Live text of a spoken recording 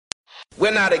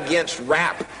We're not against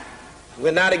rap.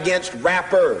 We're not against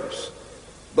rappers.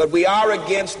 But we are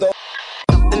against those.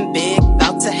 Something big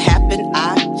about to happen.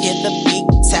 I hear the beat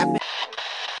tapping.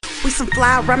 We some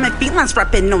fly rhyming felines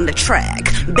rapping on the track.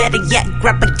 Better yet,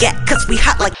 grab a gat, cause we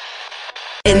hot like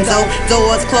Enzo.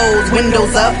 Doors closed,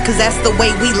 windows up, cause that's the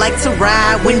way we like to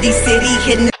ride. Windy City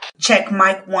hitting. Check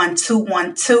mic 1 2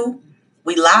 1 2.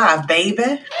 We live,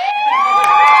 baby.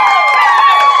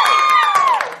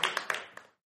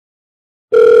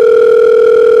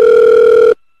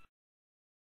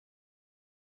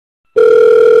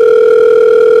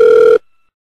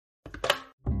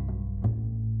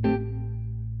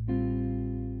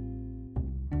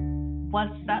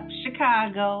 What's up,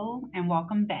 Chicago, and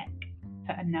welcome back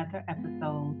to another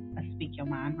episode of Speak Your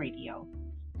Mind Radio,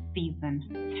 Season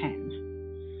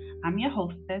 10. I'm your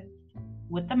hostess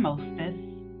with the mostest,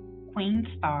 Queen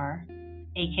Star,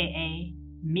 aka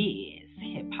Ms.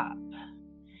 Hip Hop.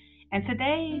 And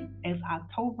today is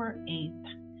October 8th,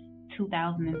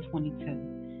 2022,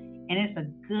 and it's a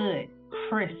good,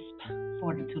 crisp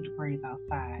 42 degrees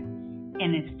outside,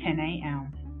 and it's 10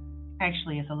 a.m.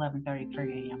 Actually, it's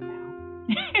 11:33 a.m. now.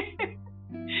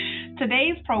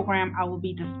 Today's program, I will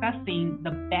be discussing the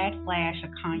backlash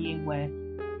of Kanye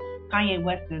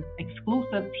West's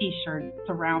exclusive t-shirt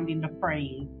surrounding the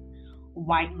phrase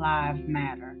White Lives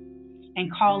Matter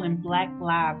and calling Black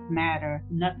Lives Matter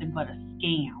nothing but a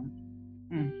scam.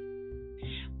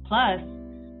 Plus,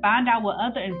 find out what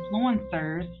other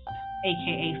influencers,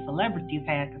 aka celebrities,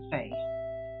 had to say.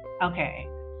 Okay,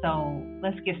 so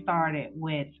let's get started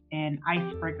with an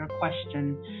icebreaker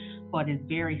question for this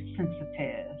very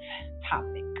sensitive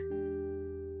topic.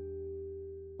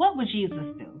 What would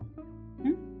Jesus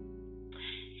do?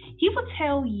 He would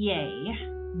tell Ye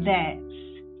that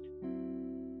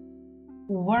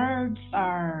words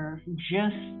are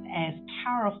just as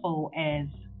powerful as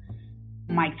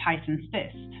Mike Tyson's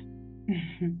fist.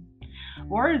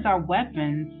 Words are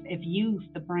weapons if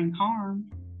used to bring harm.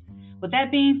 With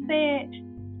that being said,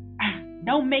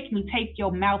 don't make me tape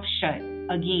your mouth shut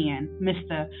again,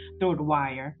 Mr. Through the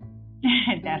Wire.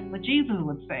 That's what Jesus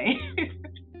would say.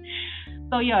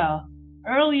 So,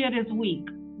 earlier this week,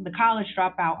 the college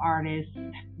dropout artist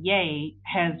Ye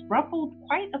has ruffled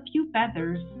quite a few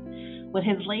feathers with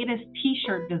his latest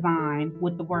t-shirt design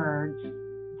with the words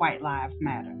White Lives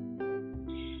Matter.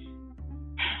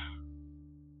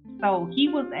 So he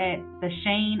was at the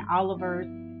Shane Oliver's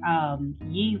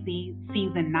Yeezy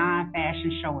Season 9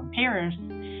 fashion show in Paris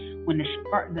when the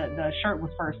shirt was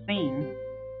first seen.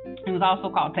 It was also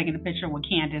called taking a picture with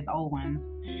Candace Owens.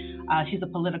 She's a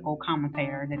political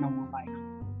commentator that no one likes.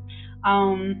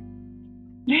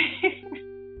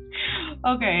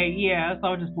 Okay, yeah, so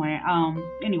I'm just playing.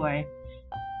 Anyway,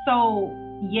 so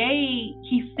Ye,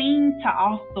 he seemed to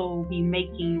also be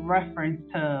making reference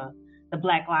to the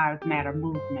Black Lives Matter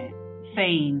movement,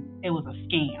 saying it was a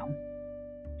scam.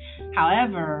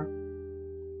 However,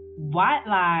 White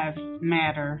Lives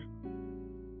Matter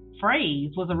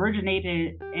phrase was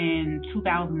originated in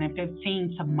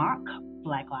 2015 to mock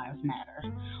Black Lives Matter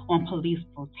on police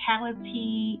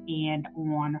brutality and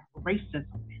on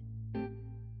racism.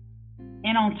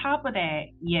 And on top of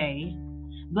that,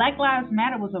 Black Lives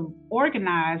Matter was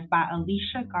organized by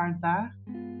Alicia Garza,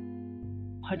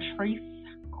 Patrice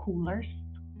Cullors,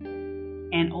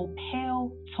 and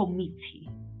Opal Tometi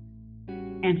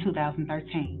in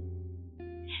 2013.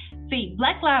 See,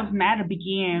 Black Lives Matter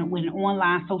began with an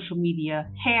online social media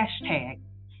hashtag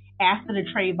after the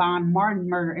Trayvon Martin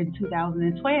murder in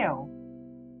 2012.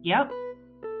 Yep.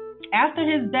 After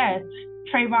his death,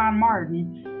 Trayvon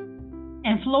Martin,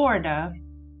 in Florida,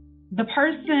 the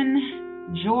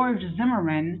person, George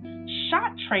Zimmerman,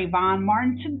 shot Trayvon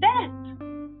Martin to death.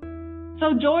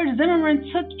 So George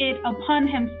Zimmerman took it upon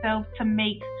himself to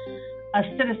make a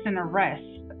citizen arrest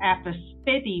after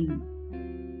spitting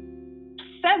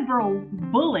several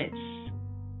bullets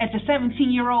at the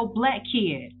 17-year-old black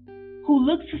kid who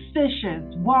looked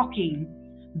suspicious walking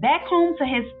back home to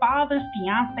his father's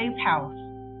fiance's house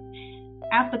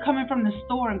after coming from the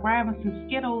store and grabbing some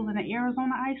Skittles and an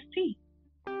Arizona iced tea.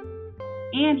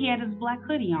 And he had his black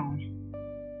hoodie on.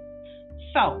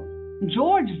 So,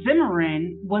 George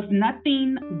Zimmerman was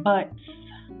nothing but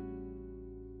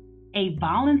a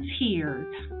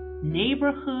volunteered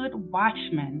neighborhood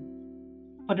watchman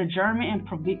for the German and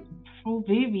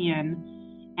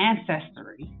Peruvian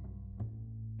ancestry.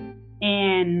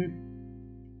 And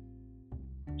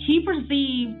he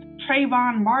perceived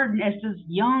Trayvon Martin as this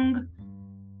young,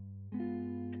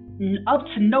 up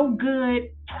to no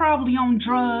good, probably on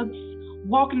drugs,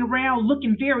 walking around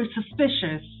looking very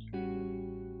suspicious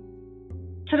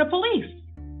to the police.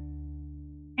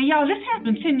 And y'all, this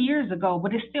happened 10 years ago,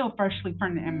 but it's still freshly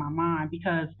printed in my mind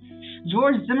because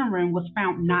George Zimmerman was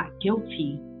found not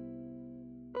guilty.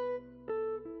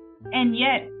 And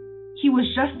yet, he was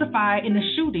justified in the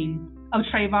shooting of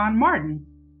Trayvon Martin.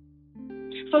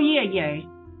 So yeah,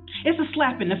 it's a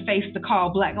slap in the face to call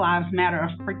Black Lives Matter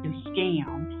a freaking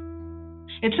scam.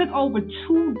 It took over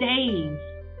 2 days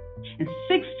and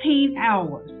 16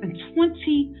 hours and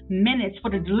 20 minutes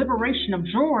for the deliberation of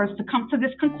jurors to come to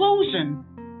this conclusion.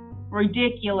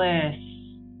 Ridiculous.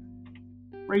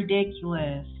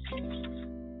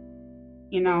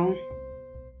 You know,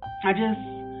 I just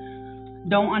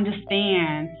don't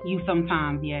understand you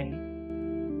sometimes, yay.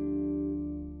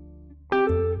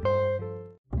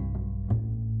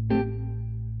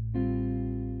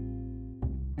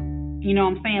 You know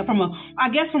what I'm saying? From a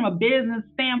business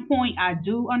standpoint, I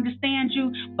do understand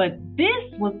you, but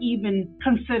this was even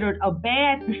considered a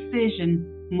bad decision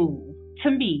move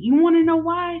to me. You want to know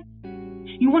why?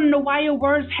 You want to know why your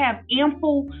words have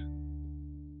ample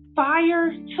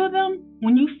fire to them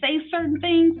when you say certain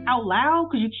things out loud?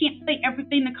 Because you can't say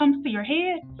everything that comes to your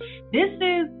head. This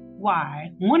is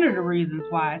why, one of the reasons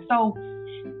why. So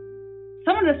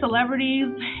some of the celebrities,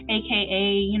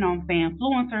 aka, you know what I'm saying,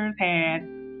 influencers, had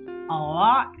a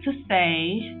lot to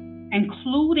say,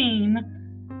 including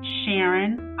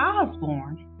Sharon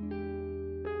Osbourne.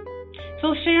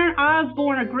 So Sharon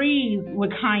Osbourne agrees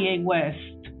with Kanye West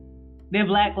that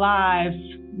Black Lives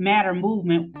Matter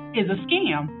movement is a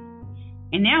scam.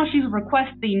 And now she's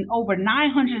requesting over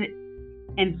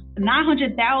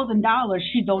 $900,000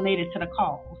 she donated to the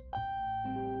cause.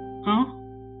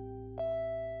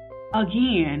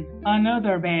 Again,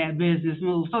 another bad business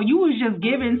move. So you was just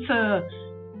giving to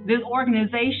this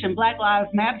organization, Black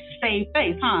Lives Matter, to save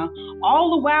face,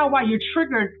 all the while you're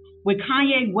triggered with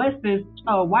Kanye West's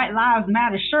White Lives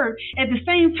Matter shirt, at the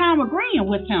same time agreeing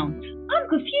with him. I'm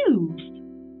confused.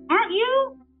 Aren't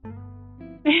you?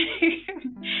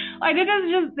 Like, that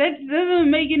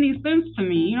doesn't make any sense to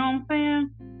me. You know what I'm saying?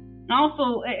 And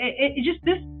also, it just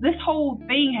this whole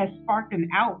thing has sparked an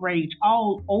outrage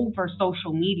all over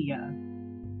social media.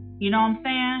 You know what I'm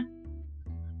saying?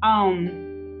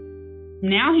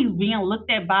 Now he's being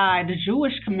looked at by the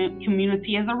Jewish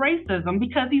community as a racism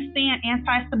because he's saying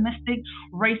anti-Semitic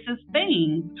racist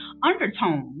things,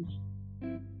 undertones,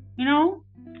 you know?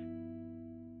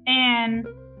 And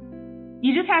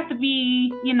you just have to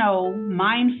be, you know,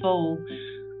 mindful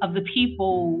of the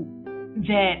people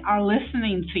that are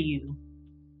listening to you,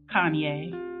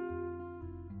 Kanye,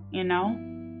 you know?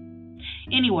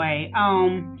 Anyway,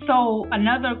 so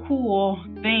another cool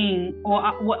thing,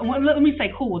 let me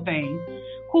say cool thing.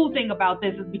 Cool thing about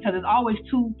this is because there's always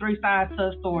 2-3 sides to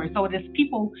a story. So there's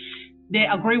people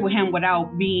that agree with him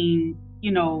without being,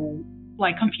 you know,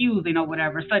 like confusing or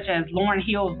whatever, such as Lauryn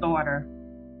Hill's daughter.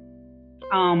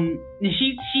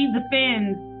 She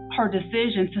defends her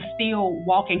decision to still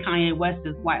walk in Kanye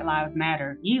West's White Lives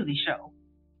Matter Yeezy show.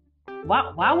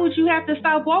 Why would you have to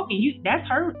stop walking? That's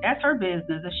her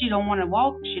business. If she don't want to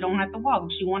walk, she don't have to walk.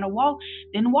 If she want to walk,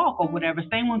 then walk or whatever.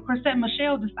 Same when Chrisette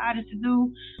Michele decided to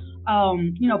do,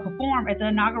 perform at the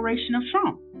inauguration of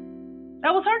Trump.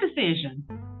 That was her decision.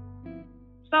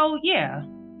 So yeah,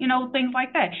 you know, things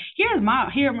like that. Here's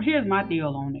my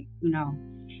deal on it. You know,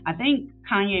 I think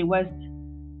Kanye West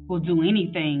will do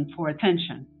anything for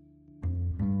attention.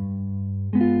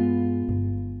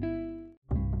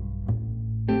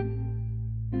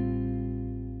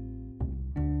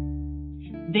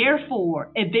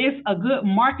 Therefore, if there's a good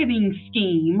marketing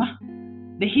scheme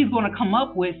that he's going to come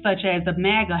up with, such as the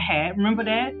MAGA hat, remember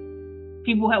that?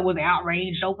 People was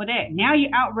outraged over that. Now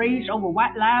you're outraged over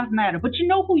White Lives Matter. But you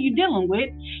know who you're dealing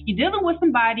with. You're dealing with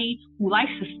somebody who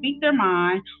likes to speak their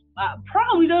mind,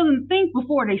 probably doesn't think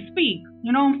before they speak.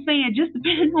 You know what I'm saying? Just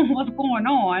depending on what's going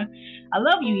on. I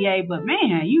love you, Ye, but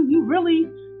man, you really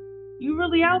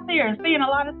out there saying a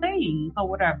lot of things or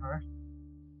whatever.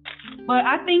 But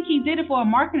I think he did it for a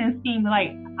marketing scheme.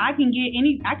 Like, I can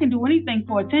do anything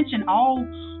for attention.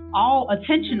 All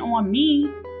attention on me.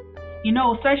 You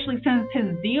know, especially since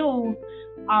his deals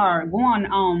are going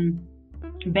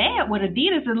bad with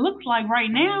Adidas. It looks like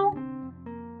right now.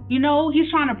 You know,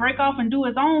 he's trying to break off and do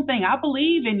his own thing. I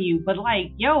believe in you, but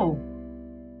like, yo,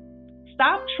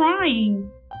 stop trying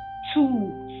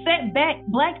to set back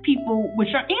Black people with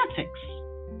your antics.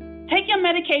 Take your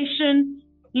medication.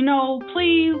 You know,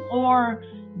 please, or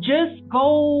just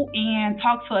go and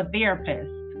talk to a therapist.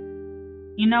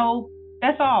 You know,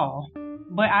 that's all.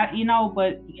 But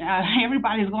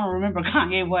everybody's going to remember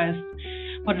Kanye West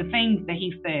for the things that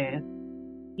he says.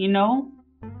 You know,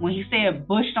 when he said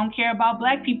Bush don't care about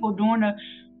Black people during the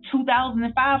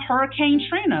 2005 Hurricane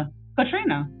Trina.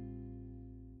 Katrina.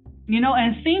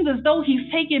 And it seems as though he's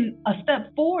taking a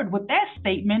step forward with that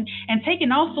statement and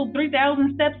taking also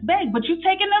 3,000 steps back. But you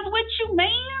taking us with you, man.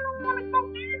 I don't want to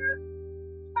go there.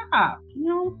 Stop. You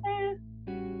know what I'm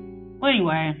saying? Well,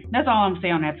 anyway, that's all I'm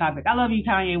saying on that topic. I love you,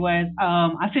 Kanye West.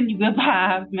 I send you good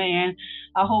vibes, man.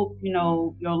 I hope,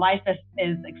 your life is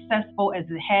as successful as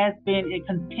it has been. It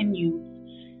continues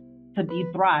to be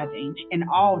thriving in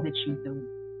all that you do.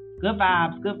 Good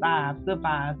vibes, good vibes, good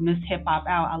vibes. Miss Hip Hop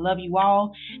out. I love you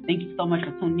all. Thank you so much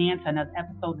for tuning in to another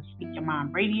episode of Speak Your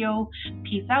Mind Radio.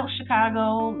 Peace out,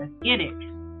 Chicago. Let's get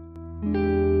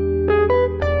it.